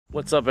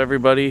What's up,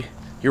 everybody?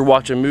 You're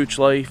watching Mooch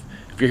Life.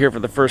 If you're here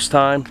for the first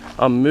time,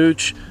 I'm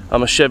Mooch.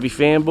 I'm a Chevy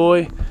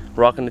fanboy,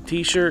 rocking the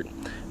t-shirt.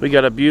 We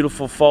got a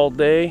beautiful fall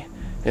day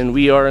and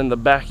we are in the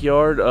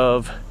backyard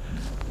of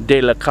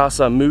De La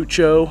Casa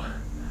Mucho,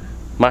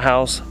 my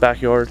house,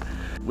 backyard.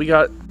 We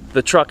got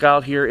the truck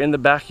out here in the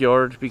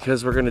backyard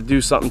because we're gonna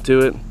do something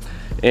to it.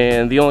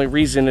 And the only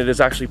reason it is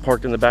actually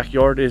parked in the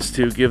backyard is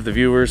to give the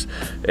viewers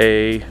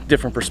a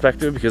different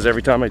perspective, because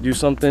every time I do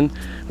something,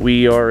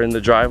 we are in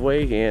the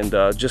driveway and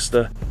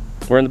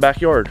we're in the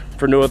backyard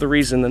for no other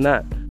reason than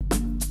that.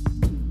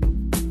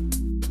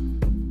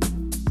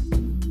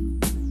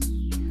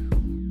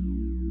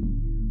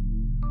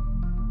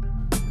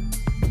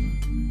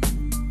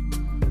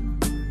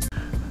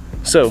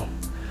 So,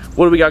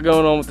 what do we got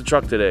going on with the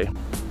truck today?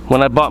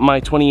 When I bought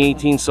my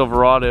 2018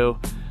 Silverado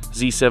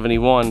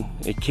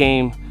Z71, it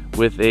came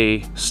with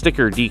a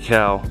sticker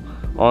decal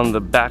on the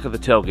back of the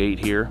tailgate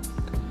here,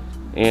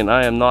 and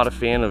I am not a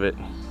fan of it.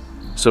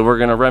 So we're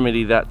gonna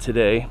remedy that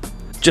today.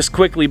 Just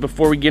quickly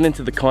before we get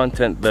into the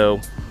content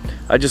though,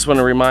 I just want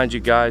to remind you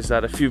guys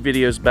that a few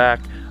videos back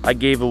I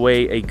gave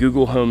away a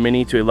Google Home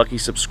Mini to a lucky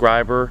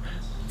subscriber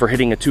for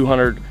hitting a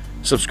 200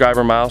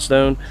 subscriber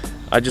milestone.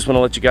 I just want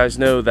to let you guys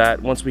know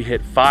that once we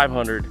hit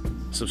 500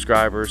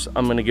 subscribers,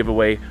 I'm going to give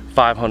away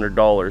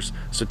 $500.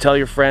 So tell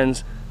your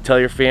friends, tell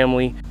your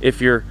family.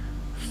 If you're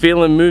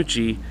feeling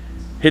moochy,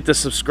 hit the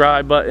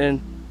subscribe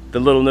button, the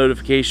little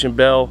notification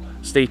bell.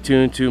 Stay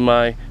tuned to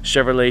my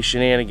Chevrolet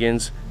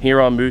shenanigans here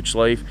on Mooch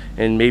Life,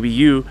 and maybe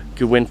you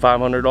could win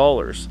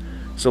 $500.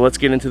 So let's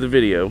get into the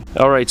video.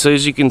 Alright, so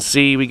as you can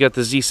see, we got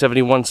the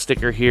Z71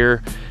 sticker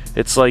here.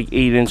 It's like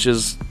 8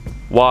 inches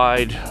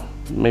wide,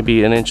 maybe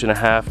 1.5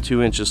 inches,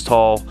 2 inches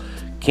tall.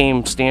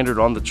 Came standard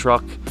on the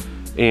truck,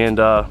 and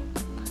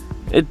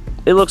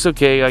it looks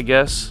okay, I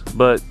guess,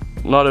 but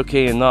not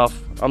okay enough.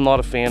 I'm not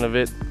a fan of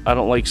it. I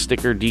don't like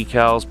sticker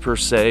decals per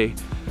se.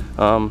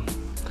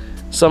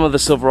 Some of the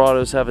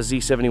Silverados have a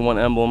Z71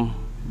 emblem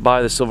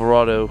by the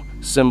Silverado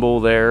symbol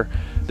there.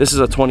 This is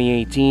a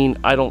 2018.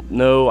 I don't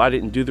know, I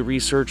didn't do the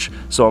research,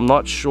 so I'm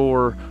not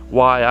sure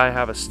why I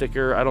have a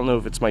sticker. I don't know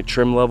if it's my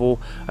trim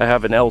level. I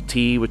have an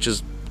LT, which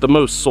is the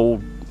most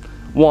sold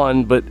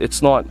one, but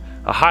it's not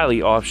a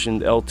highly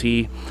optioned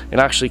LT. It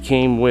actually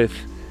came with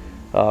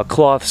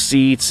cloth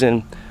seats,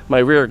 and my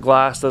rear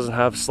glass doesn't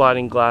have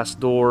sliding glass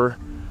door.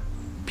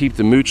 Peep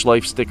the Mooch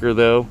Life sticker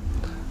though.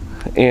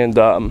 And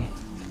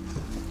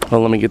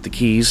well, let me get the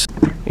keys.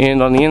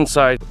 And on the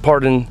inside,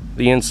 pardon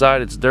the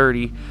inside, it's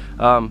dirty,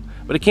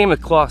 but it came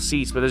with cloth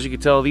seats. But as you can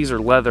tell, these are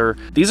leather.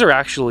 These are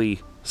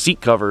actually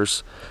seat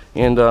covers,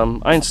 and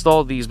I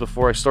installed these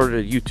before I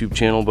started a YouTube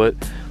channel, but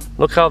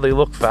look how they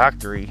look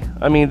factory.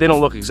 I mean, they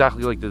don't look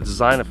exactly like the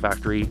design of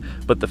factory,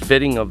 but the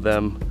fitting of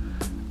them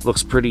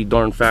looks pretty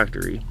darn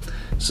factory.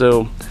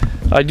 So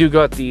I do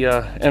got the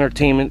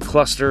entertainment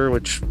cluster,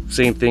 which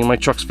same thing, my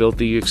truck's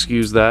filthy,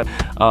 excuse that,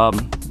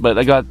 but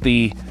I got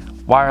the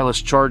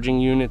wireless charging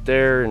unit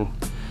there, and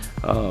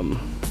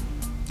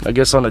I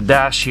guess on the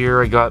dash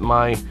here I got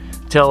my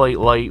taillight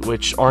light,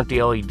 which aren't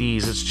the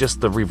LEDs, it's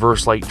just the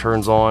reverse light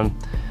turns on.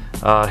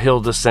 Hill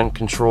descent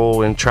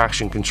control and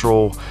traction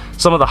control.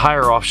 Some of the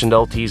higher optioned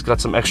LTs got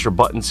some extra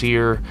buttons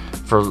here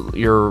for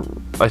your,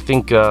 I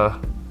think,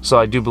 so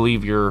I do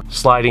believe your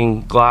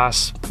sliding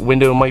glass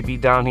window might be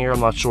down here. I'm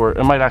not sure.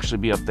 It might actually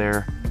be up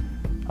there.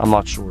 I'm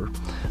not sure.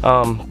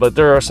 But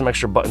there are some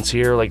extra buttons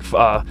here, like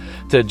to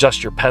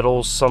adjust your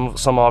pedals.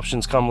 Some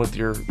options come with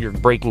your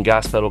brake and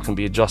gas pedal can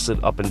be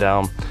adjusted up and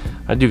down.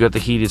 I do got the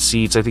heated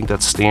seats. I think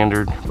that's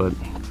standard, but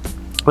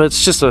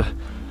it's just a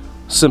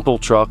simple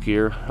truck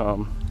here.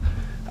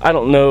 I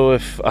don't know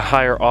if a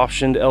higher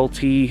optioned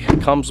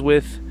LT comes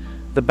with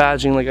the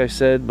badging, like I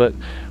said, but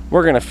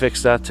we're gonna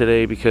fix that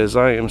today because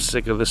I am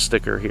sick of this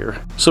sticker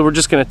here. So we're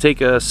just gonna take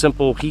a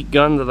simple heat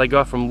gun that I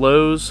got from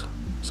Lowe's.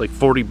 It's like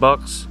 40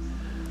 bucks.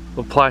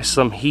 Apply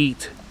some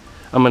heat.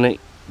 I'm gonna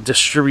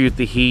distribute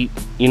the heat.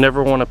 You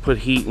never wanna put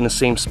heat in the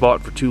same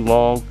spot for too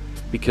long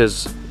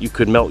because you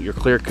could melt your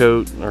clear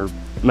coat or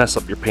mess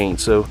up your paint.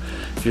 So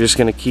you're just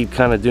gonna keep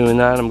kind of doing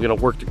that. I'm gonna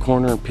work the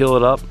corner and peel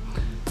it up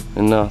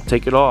and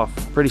take it off.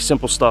 Pretty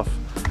simple stuff.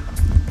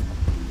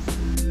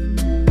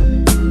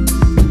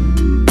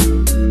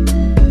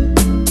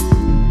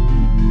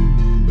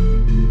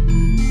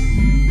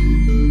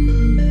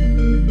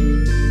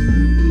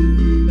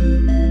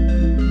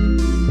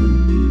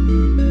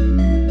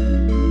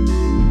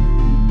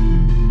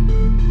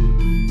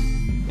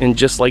 And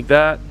just like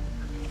that,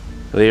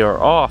 they are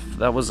off.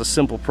 That was a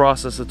simple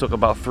process. It took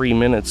about 3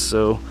 minutes.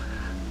 So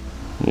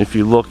if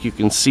you look, you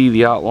can see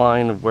the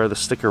outline of where the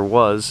sticker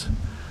was.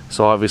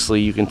 So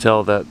obviously you can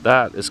tell that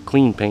that is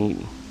clean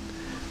paint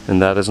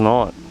and that is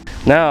not.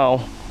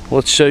 Now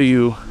let's show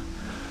you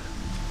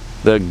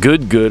the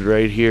good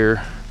right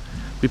here.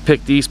 We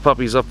picked these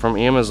puppies up from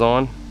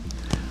Amazon.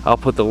 I'll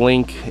put the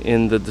link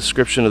in the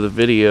description of the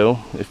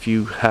video if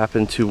you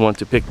happen to want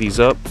to pick these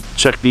up.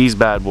 Check these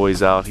bad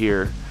boys out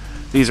here.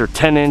 These are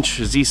 10-inch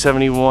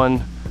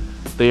Z71.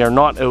 They are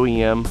not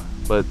OEM,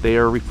 but they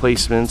are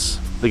replacements.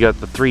 They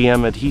got the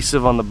 3M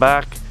adhesive on the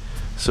back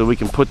so we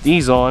can put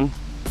these on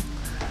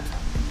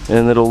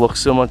and it'll look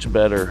so much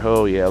better.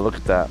 Oh yeah, look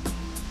at that.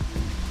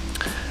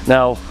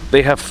 Now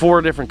they have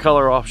 4 different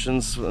color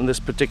options in this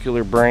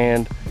particular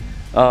brand.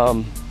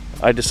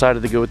 I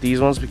decided to go with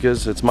these ones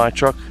because it's my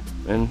truck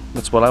and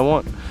that's what I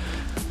want.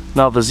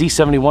 Now the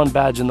Z71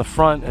 badge in the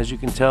front, as you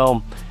can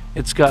tell,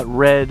 it's got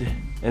red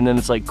and then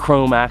it's like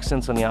chrome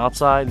accents on the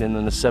outside, and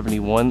then the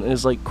 71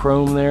 is like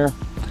chrome there.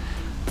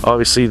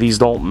 Obviously these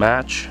don't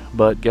match,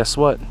 but guess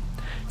what?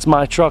 It's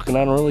my truck and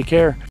I don't really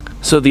care.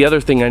 So the other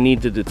thing I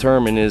need to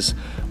determine is,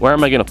 where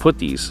am I going to put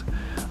these?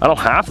 I don't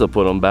have to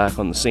put them back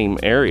on the same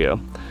area.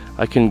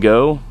 I can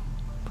go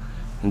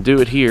and do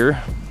it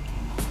here.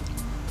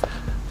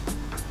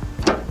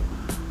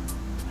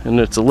 And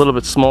it's a little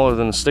bit smaller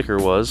than the sticker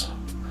was.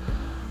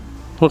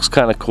 Looks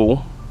kind of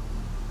cool.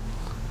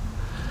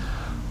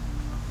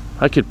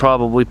 I could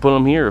probably put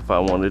them here if I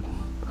wanted,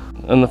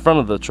 in the front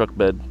of the truck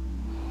bed.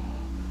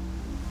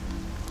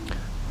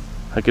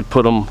 I could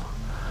put them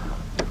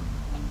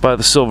by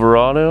the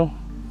Silverado,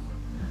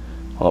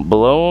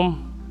 below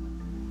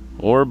them,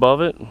 or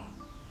above it.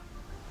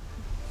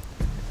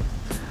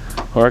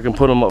 Or I can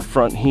put them up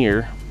front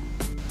here,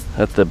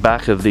 at the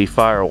back of the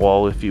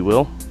firewall, if you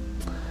will.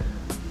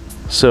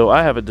 So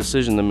I have a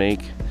decision to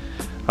make.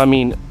 I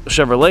mean,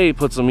 Chevrolet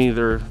puts them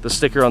either the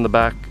sticker on the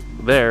back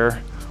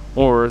there,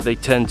 or they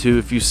tend to,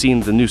 if you've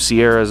seen the new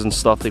Sierras and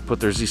stuff, they put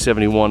their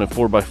Z71 and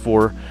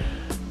 4x4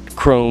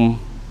 chrome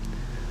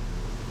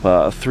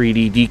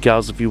 3D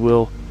decals, if you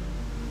will,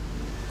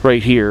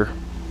 right here,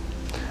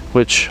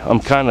 which I'm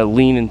kind of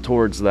leaning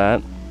towards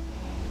that.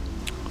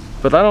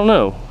 But I don't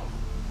know.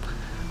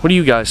 What do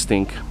you guys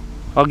think?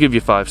 I'll give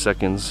you 5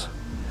 seconds.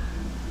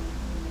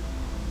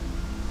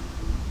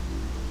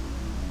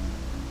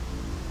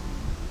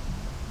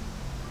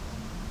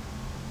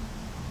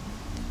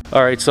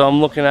 Alright, so I'm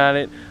looking at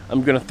it.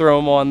 I'm gonna throw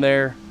them on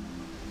there,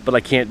 but I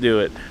can't do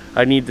it.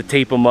 I need to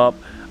tape them up.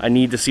 I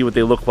need to see what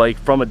they look like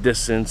from a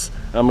distance.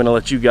 I'm gonna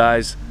let you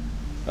guys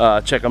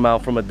check them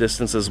out from a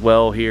distance as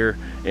well here,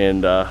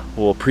 and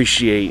we'll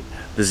appreciate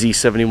the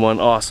Z71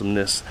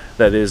 awesomeness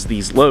that is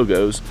these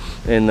logos.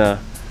 And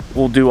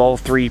we'll do all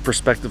 3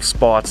 perspective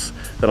spots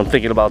that I'm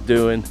thinking about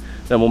doing,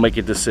 then we'll make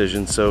a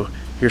decision. So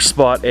here's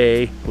spot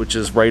A, which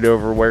is right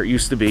over where it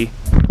used to be.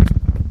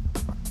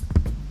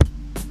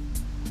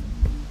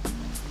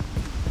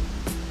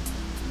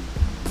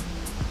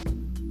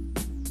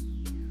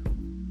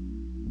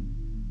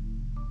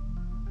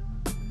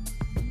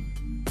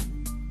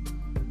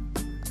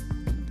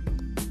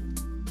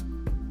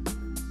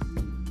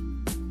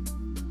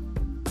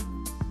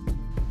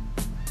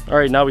 All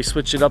right, now we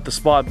switch it up to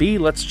spot B.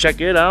 Let's check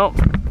it out.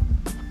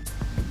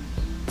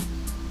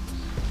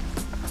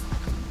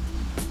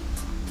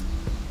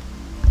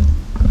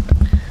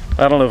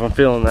 I don't know if I'm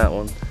feeling that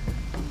one.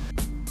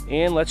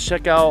 And let's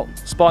check out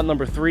spot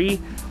number 3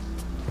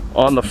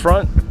 on the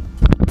front.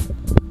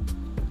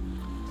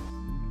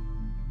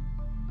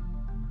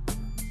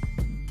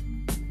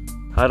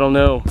 I don't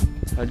know.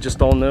 I just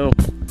don't know.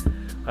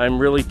 I'm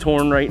really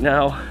torn right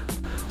now.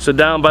 So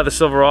down by the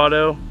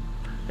Silverado,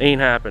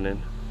 ain't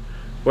happening.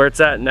 Where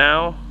it's at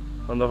now,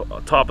 on the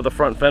top of the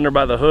front fender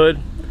by the hood,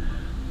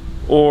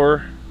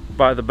 or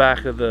by the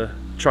back of the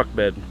truck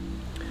bed.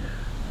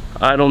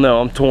 I don't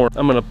know, I'm torn.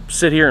 I'm gonna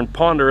sit here and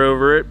ponder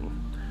over it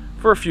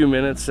for a few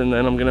minutes, and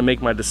then I'm gonna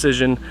make my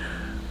decision.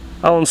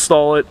 I'll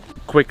install it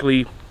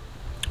quickly,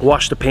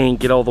 wash the paint,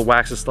 get all the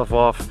wax and stuff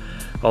off,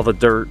 all the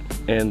dirt,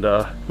 and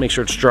make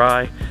sure it's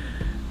dry.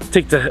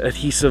 Take the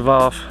adhesive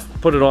off,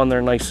 put it on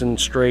there nice and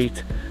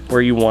straight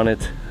where you want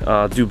it.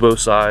 Do both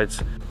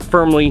sides.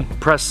 Firmly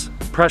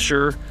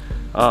pressure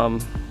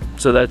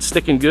so that it's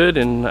sticking good,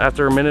 and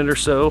after a minute or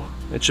so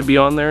it should be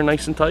on there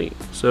nice and tight.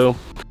 So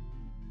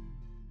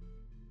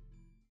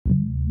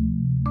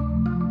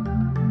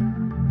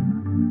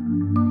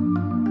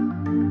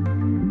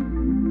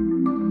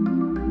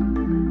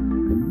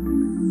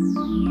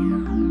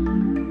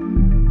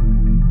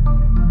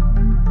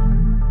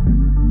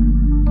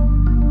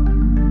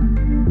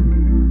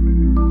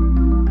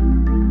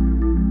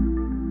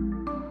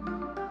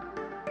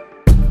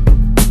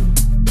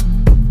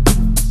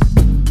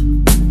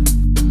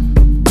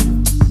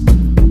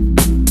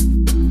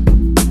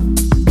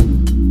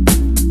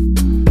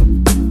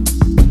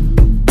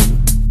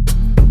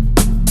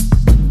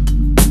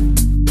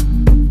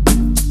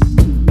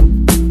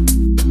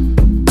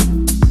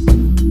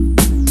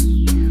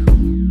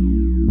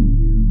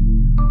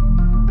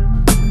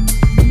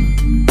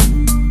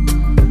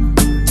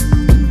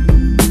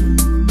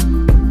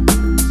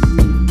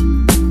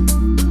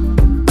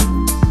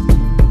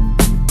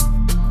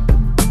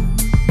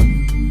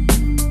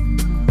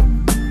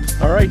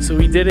so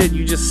we did it.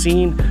 You just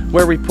seen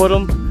where we put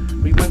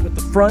them. We went with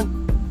the front.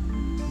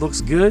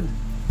 Looks good.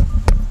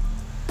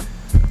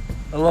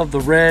 I love the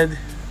red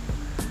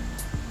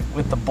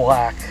with the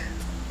black.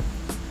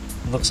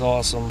 Looks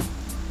awesome.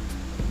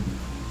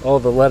 All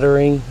the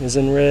lettering is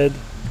in red,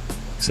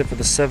 except for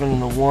the 7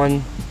 and the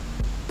 1.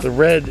 The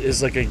red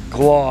is like a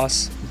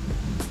gloss,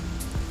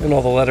 and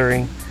all the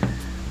lettering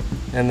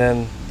and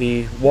then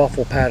the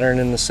waffle pattern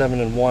in the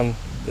 7-in-1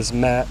 is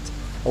matte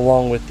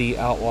along with the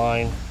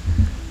outline.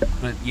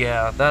 But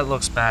yeah, that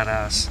looks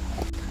badass.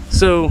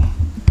 So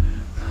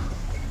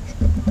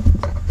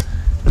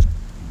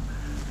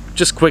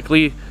just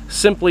quickly,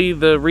 simply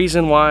the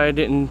reason why I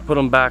didn't put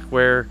them back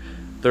where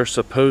they're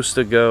supposed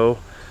to go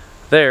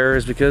there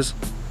is because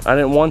I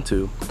didn't want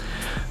to.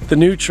 The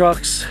new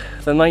trucks,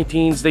 the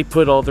 19s, they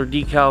put all their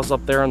decals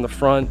up there on the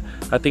front.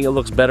 I think it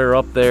looks better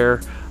up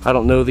there. I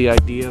don't know the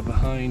idea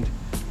behind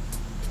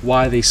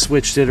why they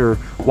switched it or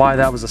why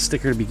that was a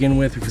sticker to begin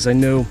with, because I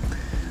know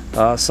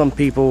some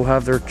people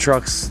have their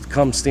trucks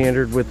come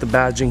standard with the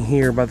badging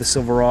here by the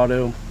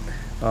Silverado,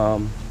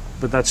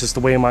 but that's just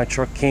the way my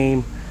truck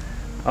came.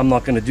 I'm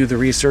not going to do the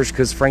research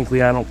because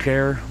frankly I don't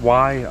care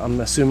why. I'm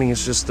assuming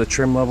it's just the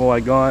trim level I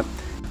got.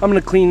 I'm going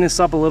to clean this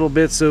up a little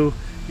bit so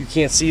you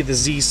can't see the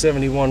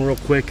Z71 real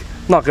quick.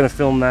 I'm not going to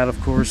film that,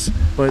 of course,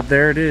 but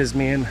there it is,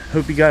 man.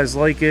 Hope you guys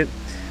like it.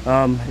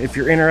 If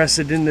you're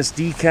interested in this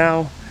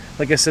decal,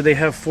 like I said, they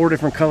have 4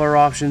 different color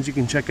options you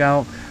can check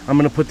out. I'm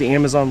going to put the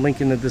Amazon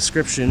link in the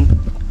description.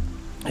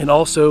 And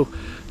also,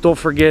 don't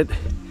forget,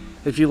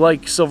 if you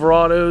like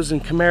Silverados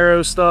and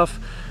Camaro stuff,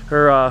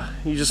 or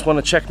you just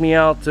want to check me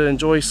out to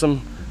enjoy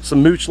some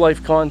Mooch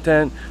Life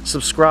content,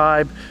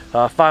 subscribe.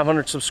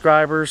 500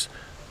 subscribers,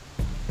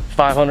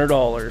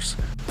 $500.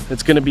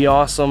 It's going to be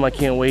awesome. I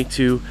can't wait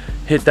to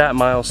hit that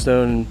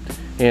milestone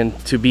and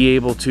to be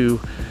able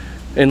to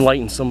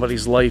enlighten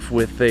somebody's life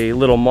with a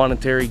little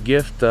monetary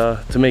gift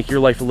to make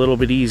your life a little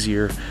bit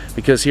easier,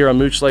 because here on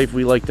Mooch Life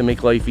we like to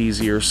make life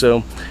easier.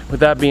 So with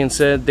that being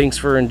said, thanks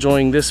for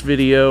enjoying this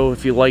video.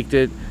 If you liked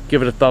it,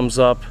 give it a thumbs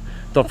up.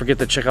 Don't forget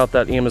to check out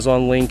that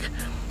Amazon link.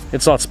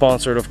 It's not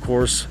sponsored, of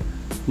course.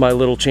 My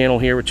little channel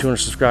here with 200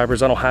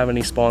 subscribers, I don't have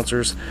any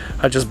sponsors.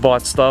 I just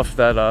bought stuff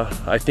that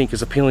I think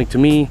is appealing to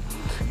me,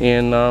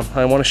 and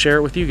I want to share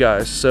it with you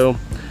guys. So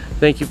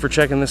thank you for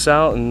checking this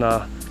out, and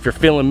if you're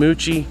feeling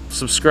moochy,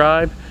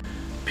 subscribe.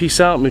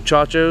 Peace out,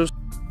 muchachos.